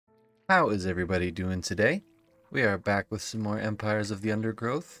How is everybody doing today? We are back with some more Empires of the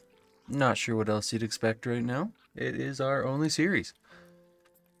Undergrowth. Not sure what else you'd expect right now. It is our only series.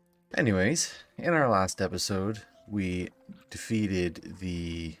 Anyways, in our last episode, we defeated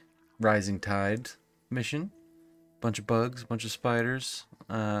the Rising Tide mission. Bunch of bugs, bunch of spiders,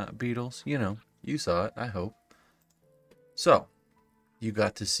 beetles, you know, you saw it, I hope. So, you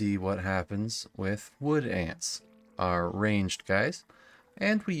got to see what happens with wood ants, our ranged guys.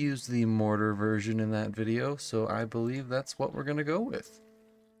 And we used the mortar version in that video, so I believe that's what we're going to go with.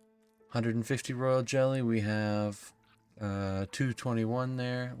 150 royal jelly, we have 221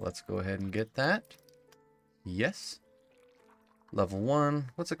 there. Let's go ahead and get that. Yes. Level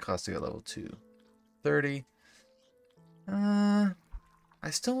 1, what's it cost to get level 2? 30. I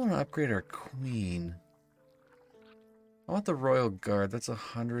still want to upgrade our queen. I want the royal guard, that's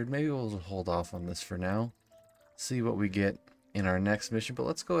 100. Maybe we'll hold off on this for now. See what we get in our next mission, but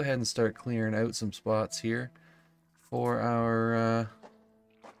let's go ahead and start clearing out some spots here for our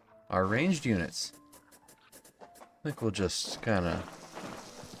ranged units. I think we'll just kind of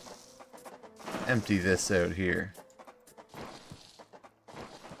empty this out here.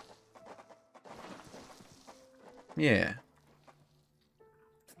 Yeah.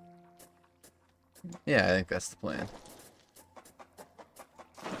 Yeah, I think that's the plan.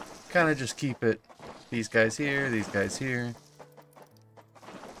 Kind of just keep it these guys here, these guys here.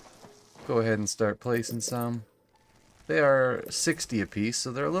 Go ahead and start placing some. They are 60 apiece,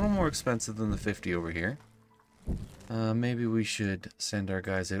 so they're a little more expensive than the 50 over here. Maybe we should send our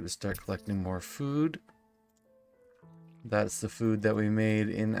guys out to start collecting more food. That's the food that we made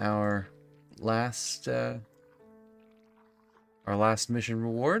in our last mission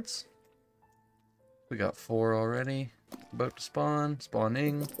rewards. We got 4 already. About to spawn.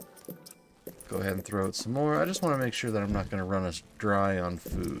 Spawning. Go ahead and throw out some more. I just want to make sure that I'm not going to run us dry on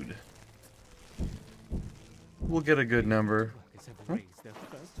food. We'll get a good number.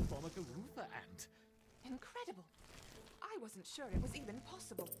 Incredible. I wasn't sure it was even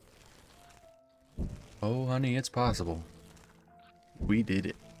possible. Oh, honey, it's possible. We did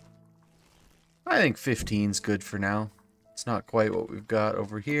it. I think 15's good for now. It's not quite what we've got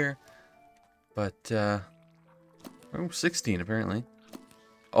over here. But, oh, 16 apparently.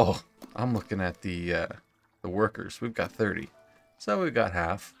 Oh, I'm looking at the workers. We've got 30. So we've got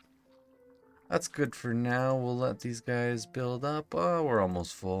half. That's good for now. We'll let these guys build up. Oh, we're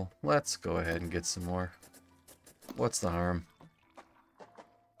almost full. Let's go ahead and get some more. What's the harm?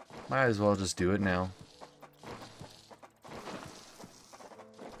 Might as well just do it now.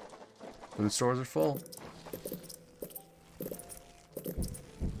 Food stores are full.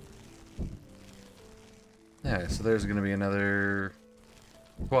 Yeah, so there's going to be another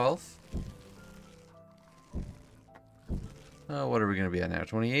 12th. Oh, what are we going to be at now?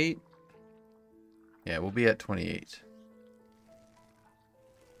 28? Yeah, we'll be at 28.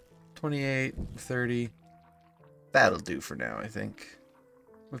 28, 30. That'll do for now, I think.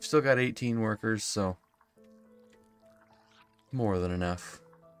 We've still got 18 workers, so more than enough.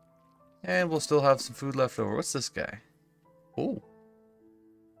 And we'll still have some food left over. What's this guy? Oh,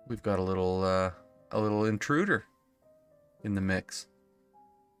 we've got a little intruder in the mix.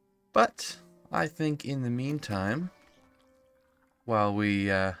 But I think in the meantime, while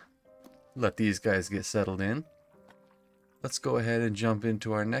we let these guys get settled in, let's go ahead and jump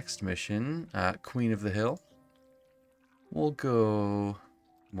into our next mission, Queen of the Hill. We'll go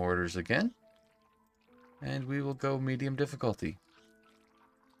mortars again, and we will go medium difficulty.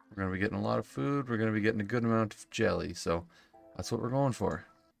 We're going to be getting a lot of food. We're going to be getting a good amount of jelly, so that's what we're going for.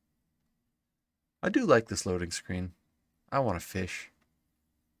 I do like this loading screen. I want to fish.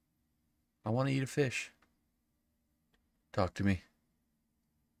 I want to eat a fish. Talk to me.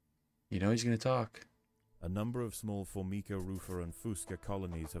 You know he's going to talk. A number of small Formica, Rufa, and Fusca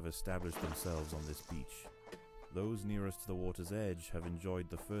colonies have established themselves on this beach. Those nearest to the water's edge have enjoyed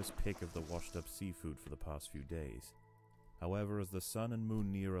the first pick of the washed-up seafood for the past few days. However, as the sun and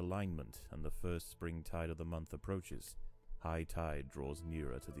moon near alignment and the first spring tide of the month approaches, high tide draws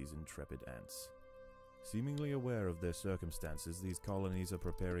nearer to these intrepid ants. Seemingly aware of their circumstances, these colonies are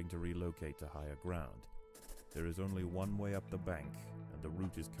preparing to relocate to higher ground. There is only one way up the bank, and the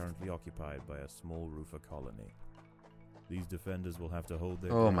route is currently occupied by a small Rufa colony. These defenders will have to hold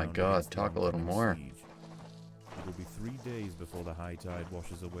their ground. Oh my god, talk a little more. Siege. It will be 3 days before the high tide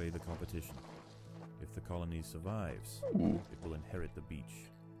washes away the competition. If the colony survives, it will inherit the beach.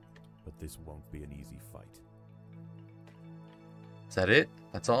 But this won't be an easy fight. Is that it?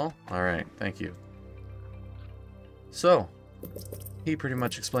 That's all? Alright, thank you. So, he pretty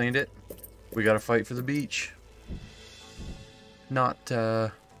much explained it. We gotta fight for the beach. Not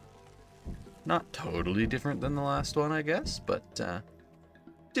Not totally different than the last one, I guess, but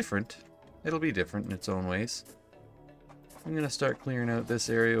different. It'll be different in its own ways. I'm going to start clearing out this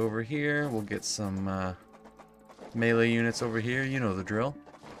area over here. We'll get some melee units over here. You know the drill.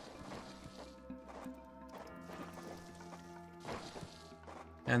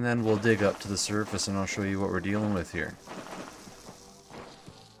 And then we'll dig up to the surface and I'll show you what we're dealing with here.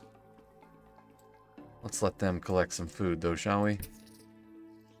 Let's let them collect some food though, shall we?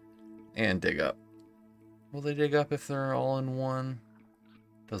 And dig up. Will they dig up if they're all in one?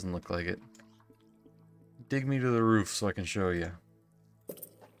 Doesn't look like it. Dig me to the roof so I can show you.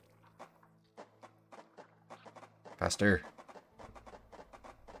 Faster.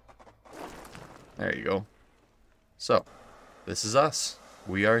 There you go. So, this is us.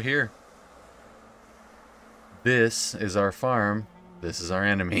 We are here. This is our farm. This is our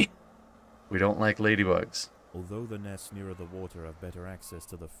enemy. We don't like ladybugs. Although the nests nearer the water have better access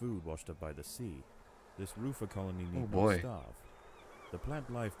to the food washed up by the sea, this roofer colony need not starve. The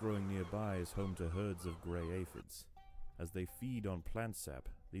plant life growing nearby is home to herds of grey aphids. As they feed on plant sap,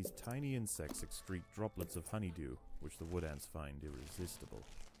 these tiny insects excrete droplets of honeydew, which the wood ants find irresistible.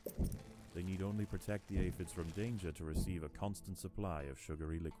 They need only protect the aphids from danger to receive a constant supply of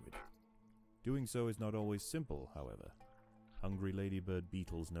sugary liquid. Doing so is not always simple, however. Hungry ladybird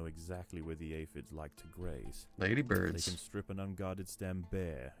beetles know exactly where the aphids like to graze. Ladybirds. They can strip an unguarded stem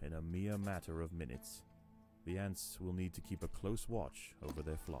bare in a mere matter of minutes. The ants will need to keep a close watch over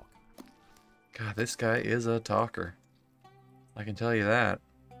their flock. God, this guy is a talker. I can tell you that.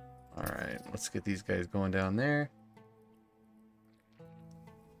 Alright, let's get these guys going down there.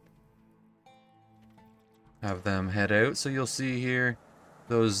 Have them head out. So you'll see here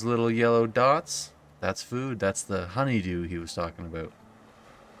those little yellow dots. That's food. That's the honeydew he was talking about.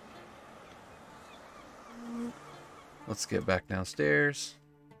 Let's get back downstairs.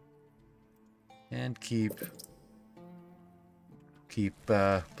 And keep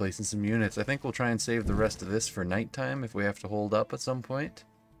placing some units. I think we'll try and save the rest of this for nighttime if we have to hold up at some point.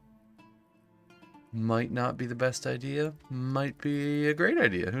 Might not be the best idea. Might be a great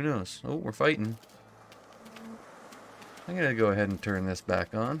idea. Who knows? Oh, we're fighting. I'm going to go ahead and turn this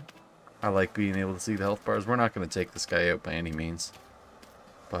back on. I like being able to see the health bars. We're not going to take this guy out by any means.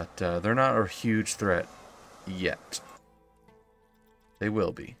 But they're not a huge threat yet. They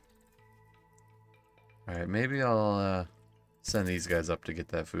will be. Alright, maybe I'll send these guys up to get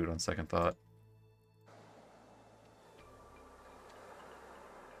that food on second thought.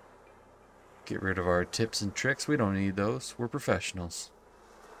 Get rid of our tips and tricks. We don't need those. We're professionals.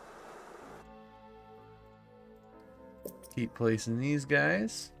 Keep placing these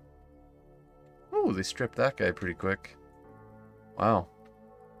guys. Oh, they stripped that guy pretty quick. Wow.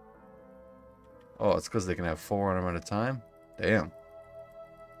 Oh, it's because they can have 4 on them at a time? Damn.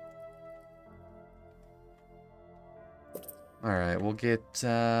 Alright, we'll get,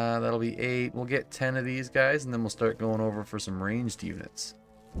 that'll be 8. We'll get 10 of these guys, and then we'll start going over for some ranged units.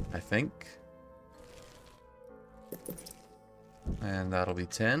 I think. And that'll be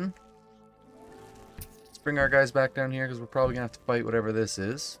 10. Let's bring our guys back down here, because we're probably going to have to fight whatever this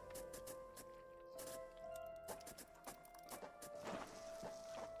is.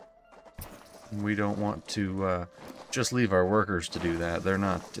 We don't want to just leave our workers to do that. They're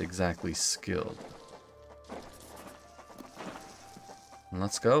not exactly skilled. And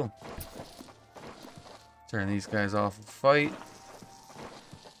let's go. Turn these guys off and fight.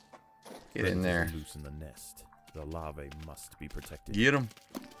 Get in there. Loosen the nest. The larvae must be protected. Get him.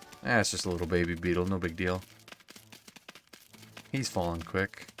 Ah, it's just a little baby beetle. No big deal. He's falling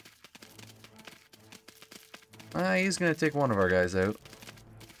quick. He's going to take one of our guys out.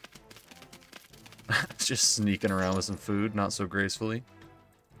 Just sneaking around with some food, not so gracefully.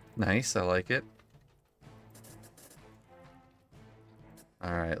 Nice, I like it.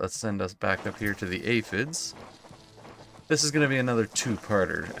 Alright, let's send us back up here to the aphids. This is going to be another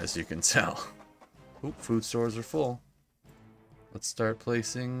 2-parter, as you can tell. Oop, food stores are full. Let's start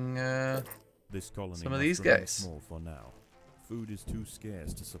placing this colony some of these guys. Small for now. Food is too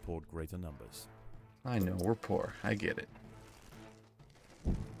scarce to support greater numbers. I know, we're poor. I get it.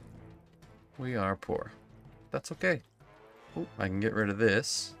 We are poor. That's okay. Oh, I can get rid of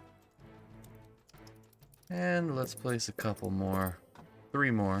this. And let's place a couple more.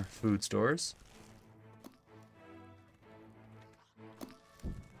 3 more food stores.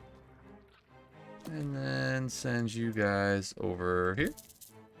 And then send you guys over here.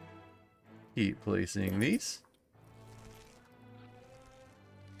 Keep placing these.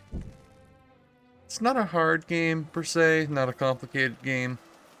 It's not a hard game, per se. Not a complicated game.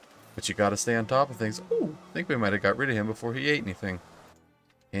 But you gotta stay on top of things. Ooh, I think we might have got rid of him before he ate anything.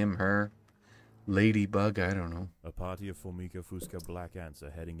 Him, her. ladybug, I don't know. A party of Formica Fusca black ants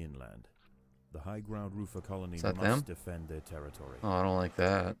are heading inland. The high ground roofer colony Is that must them? defend their territory. Oh, I don't like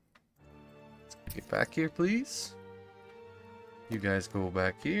that. Get back here, please. You guys go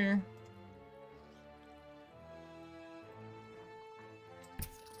back here.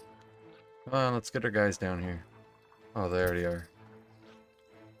 Come on, let's get our guys down here. Oh, they already are.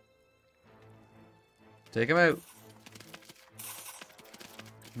 Take them out.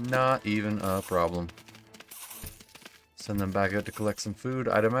 Not even a problem. Send them back out to collect some food.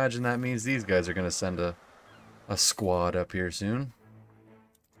 I'd imagine that means these guys are going to send a squad up here soon.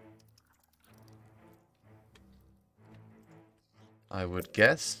 I would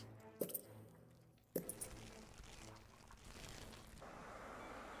guess.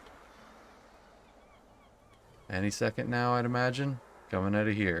 Any second now, I'd imagine. Coming out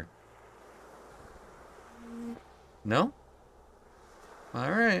of here. No?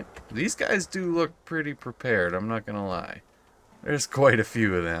 Alright. These guys do look pretty prepared, I'm not gonna lie. There's quite a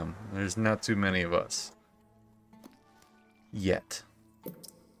few of them. There's not too many of us. Yet.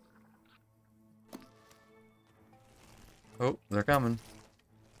 Oh, they're coming.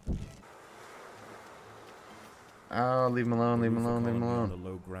 Oh, leave them alone, leave them alone, leave them alone. The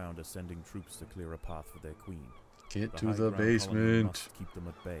low ground are sending troops to clear a path for their queen. Get to high the ground colony basement. must keep them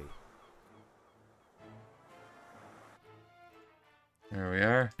at bay. There we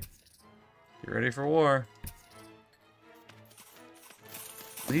are. Get ready for war.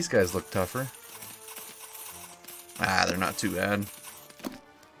 These guys look tougher. Ah, they're not too bad.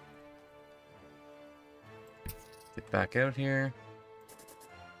 Get back out here.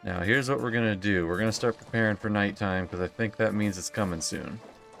 Now, here's what we're gonna do. We're gonna start preparing for nighttime, because I think that means it's coming soon.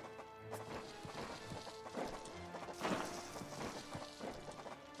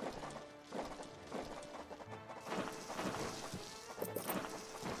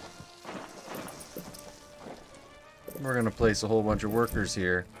 We're gonna place a whole bunch of workers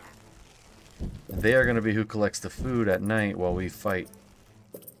here. They are gonna be who collects the food at night while we fight.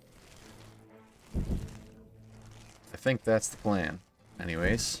 I think that's the plan.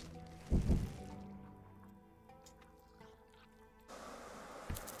 Anyways.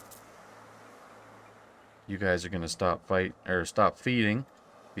 You guys are gonna stop feeding.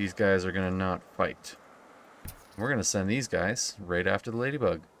 These guys are gonna not fight. We're gonna send these guys right after the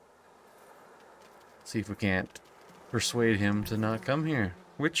ladybug. See if we can't persuade him to not come here,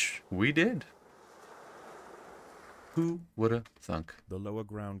 which we did. Who woulda thunk? The lower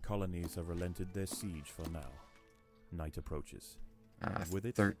ground colonies have relented their siege for now. Night approaches. With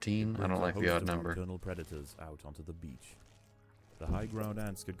it, 13? I don't like the odd number. Nocturnal predators out onto the beach. The high ground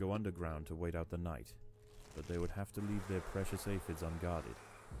ants could go underground to wait out the night, but they would have to leave their precious aphids unguarded.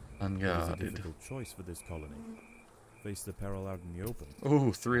 It was a difficult choice for this colony. Face the peril out in the open.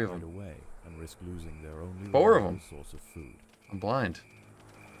 Ooh, 3 of Hide them. away and risk losing their only 4 of reliable them. source of food. I'm blind.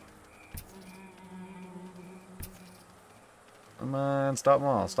 Come on, stop them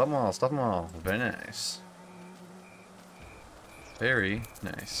all, stop them all, stop them all. Very nice. Very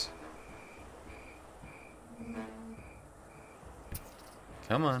nice.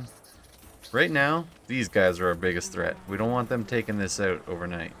 Come on. Right now, these guys are our biggest threat. We don't want them taking this out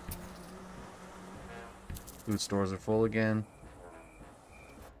overnight. Food stores are full again.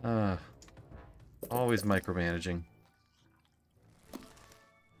 Always micromanaging.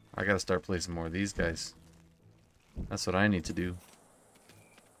 I gotta start placing more of these guys. That's what I need to do.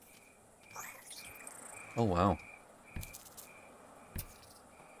 Oh, wow.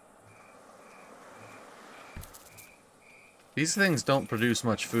 These things don't produce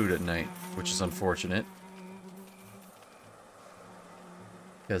much food at night, which is unfortunate.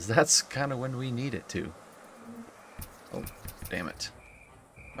 Because that's kind of when we need it to. Oh, damn it.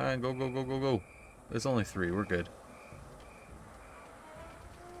 Alright, go, go, go, go, go. There's only 3, we're good.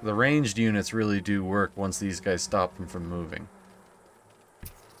 The ranged units really do work once these guys stop them from moving.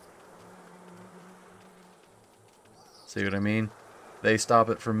 See what I mean? They stop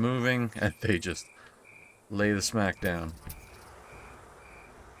it from moving, and they just lay the smack down.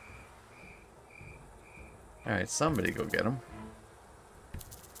 Alright, somebody go get them.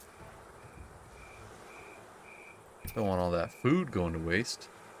 Don't want all that food going to waste.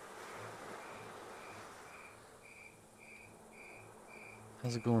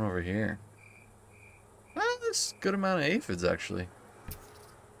 How's it going over here? Well, there's a good amount of aphids, actually.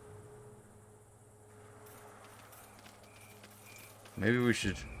 Maybe we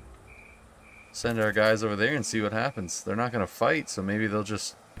should send our guys over there and see what happens. They're not going to fight, so maybe they'll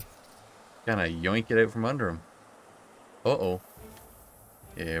just kind of yoink it out from under them. Uh-oh.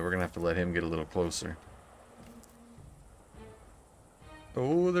 Yeah, we're going to have to let him get a little closer.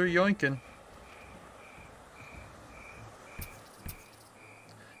 Oh, they're yoinking.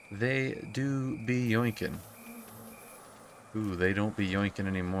 they do be yoinking. Ooh, they don't be yoinking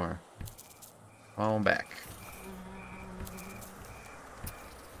anymore. Fall back.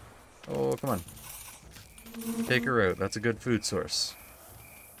 Oh, come on. Take her out. That's a good food source.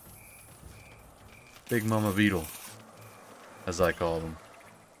 Big Mama Beetle, as I call them.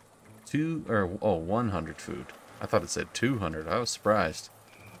 100 food. I thought it said 200. I was surprised.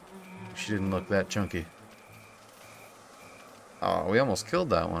 She didn't look that chunky. Oh, we almost killed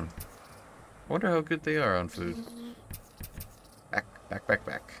that one. I wonder how good they are on food. Back, back, back,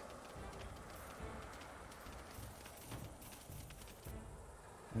 back.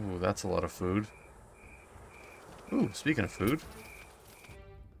 Ooh, that's a lot of food. Ooh, speaking of food.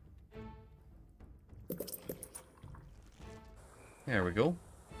 There we go.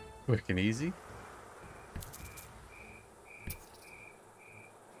 Quick and easy.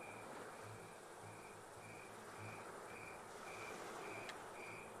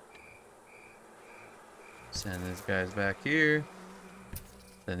 Send these guys back here.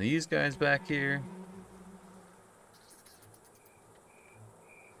 Send these guys back here.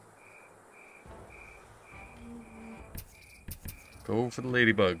 Go for the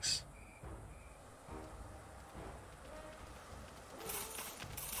ladybugs.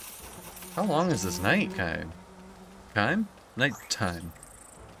 How long is this night time? Night time.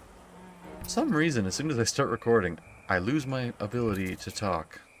 For some reason, as soon as I start recording, I lose my ability to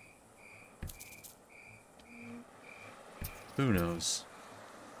talk. Who knows?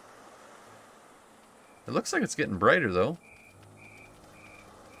 It looks like it's getting brighter, though.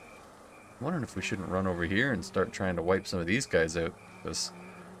 I'm wondering if we shouldn't run over here and start trying to wipe some of these guys out, because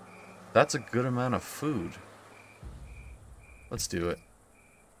that's a good amount of food. Let's do it.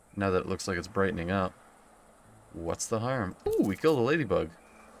 Now that it looks like it's brightening up. What's the harm? Ooh, we killed a ladybug.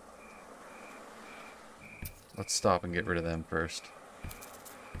 Let's stop and get rid of them first.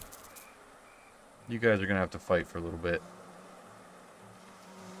 You guys are going to have to fight for a little bit.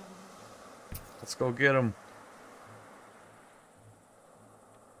 Let's go get them.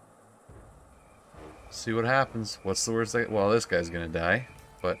 See what happens. What's the worst that... Well, this guy's going to die.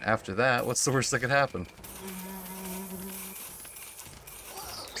 But after that, what's the worst that could happen?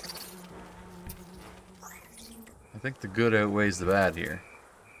 I think the good outweighs the bad here.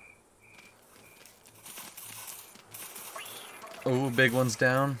 Oh, big one's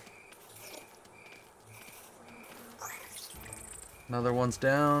down. Another one's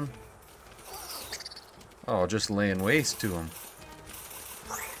down. Oh, just laying waste to him.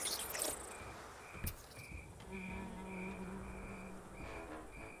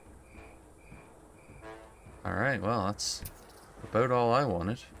 Alright, well, that's about all I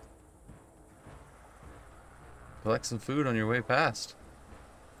wanted. Collect some food on your way past,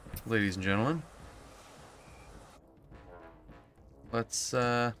 ladies and gentlemen. Let's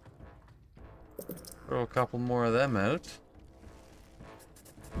throw a couple more of them out.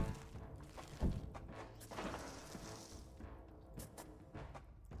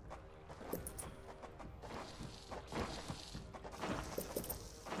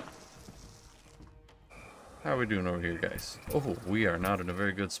 How are we doing over here, guys? Oh, we are not in a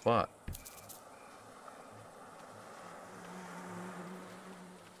very good spot.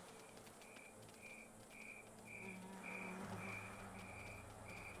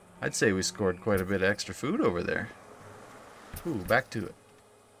 I'd say we scored quite a bit of extra food over there. Ooh, back to it.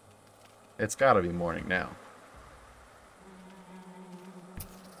 It's gotta be morning now.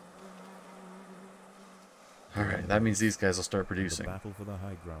 Alright, that means these guys will start producing. The battle for the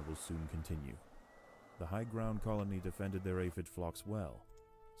high ground will soon continue. The high ground colony defended their aphid flocks well,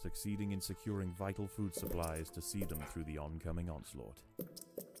 succeeding in securing vital food supplies to see them through the oncoming onslaught.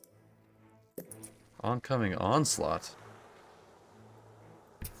 Oncoming onslaught?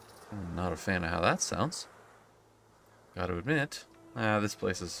 I'm not a fan of how that sounds. Gotta admit. This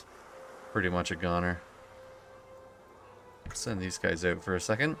place is pretty much a goner. Send these guys out for a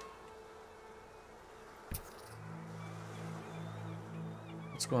second.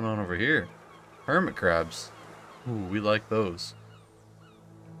 What's going on over here? Hermit crabs. Ooh, we like those.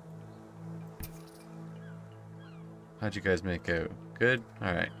 How'd you guys make out? Good?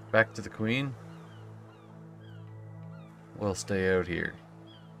 Alright, back to the queen. We'll stay out here.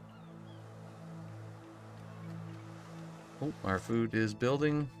 Oh, our food is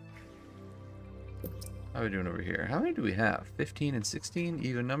building. How are we doing over here? How many do we have? 15 and 16?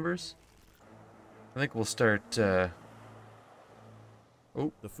 Even numbers? I think we'll start,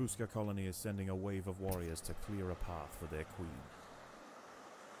 Oh. The Fusca colony is sending a wave of warriors to clear a path for their queen.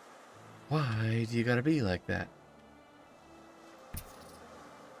 Why do you gotta be like that?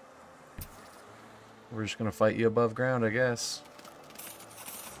 We're just gonna fight you above ground, I guess.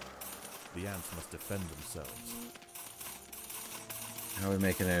 The ants must defend themselves. How are we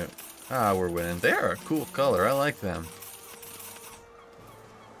making out? Ah, we're winning. They are a cool color. I like them.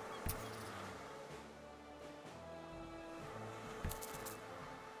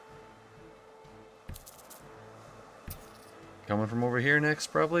 Coming from over here next,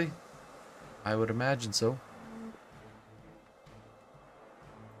 probably? I would imagine so.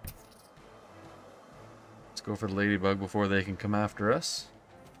 Let's go for the ladybug before they can come after us.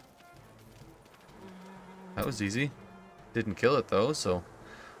 That was easy. Didn't kill it though, so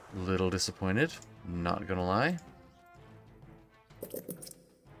a little disappointed. Not gonna lie.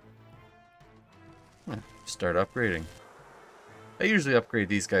 Start upgrading. I usually upgrade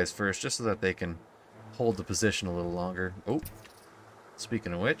these guys first just so that they can hold the position a little longer. Oh,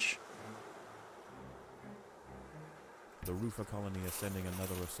 speaking of which. The roofer colony is sending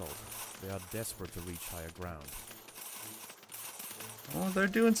another assault. They are desperate to reach higher ground. Well, they're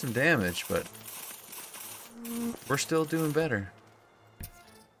doing some damage, but we're still doing better.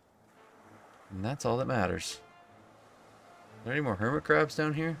 And that's all that matters. Are there any more hermit crabs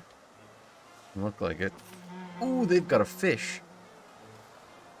down here? Doesn't look like it. Ooh, they've got a fish.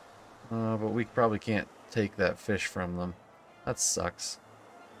 But we probably can't take that fish from them. That sucks.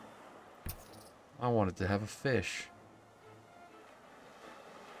 I wanted to have a fish.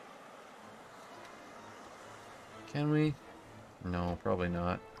 Can we? No, probably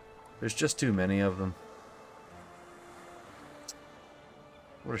not. There's just too many of them.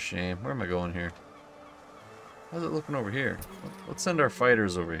 What a shame. Where am I going here? How's it looking over here? Let's send our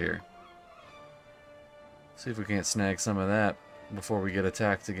fighters over here. See if we can't snag some of that before we get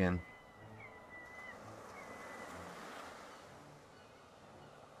attacked again.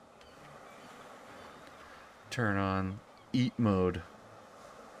 Turn on eat mode.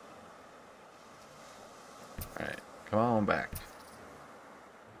 Alright, come on back.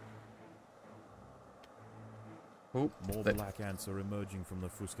 Oh, More black ants are emerging from the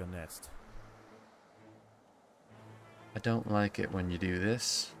Fusca nest. I don't like it when you do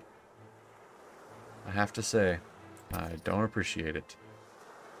this. I have to say, I don't appreciate it.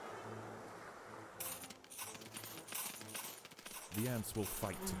 The ants will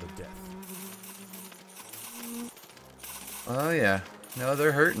fight to the death. Oh yeah, no,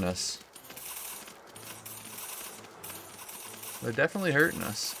 they're hurting us. They're definitely hurting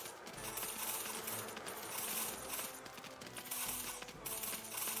us.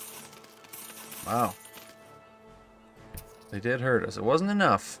 Wow. They did hurt us. It wasn't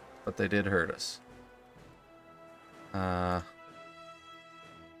enough, but they did hurt us.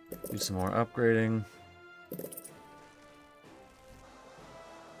 Do some more upgrading.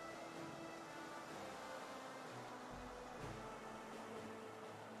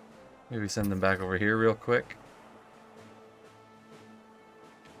 Maybe send them back over here real quick.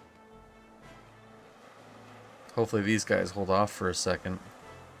 Hopefully these guys hold off for a second.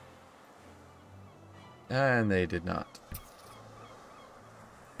 And they did not.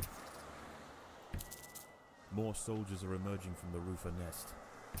 More soldiers are emerging from the roofer nest.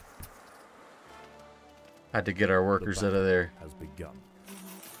 Had to get our workers out of there. Has begun.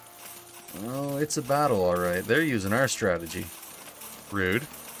 Oh, it's a battle, alright. They're using our strategy. Rude.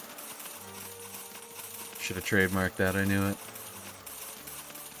 Should have trademarked that, I knew it.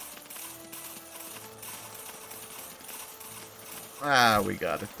 Ah, we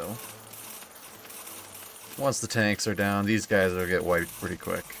got it though. Once the tanks are down, these guys will get wiped pretty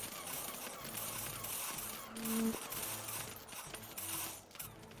quick.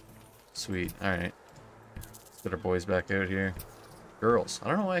 Sweet, alright. Let's get our boys back out here. Girls. I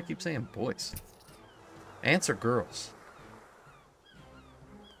don't know why I keep saying boys. Ants are girls.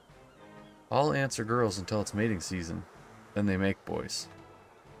 All ants are girls until it's mating season. Then they make boys.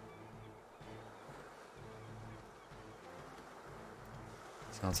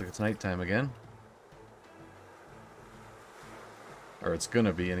 Sounds like it's nighttime again. Or it's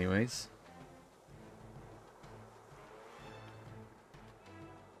gonna be anyways.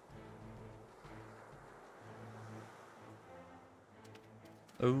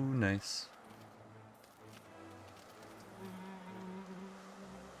 Oh, nice.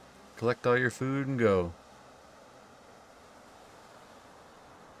 Collect all your food and go.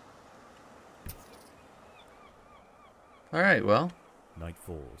 Alright, well. Night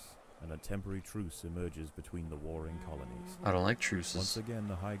falls, and a temporary truce emerges between the warring colonies. I don't like truces. Once again,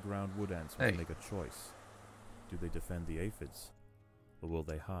 the high ground wood ants must make a choice. Do they defend the aphids, or will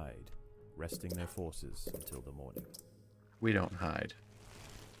they hide, resting their forces until the morning? We don't hide.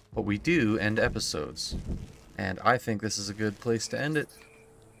 But we do end episodes. And I think this is a good place to end it.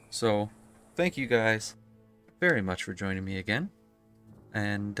 So, thank you guys very much for joining me again.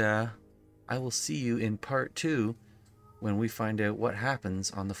 And I will see you in part 2 when we find out what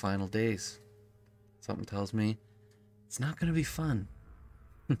happens on the final days. Something tells me it's not going to be fun.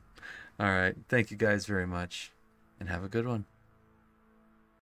 Alright, thank you guys very much, and have a good one.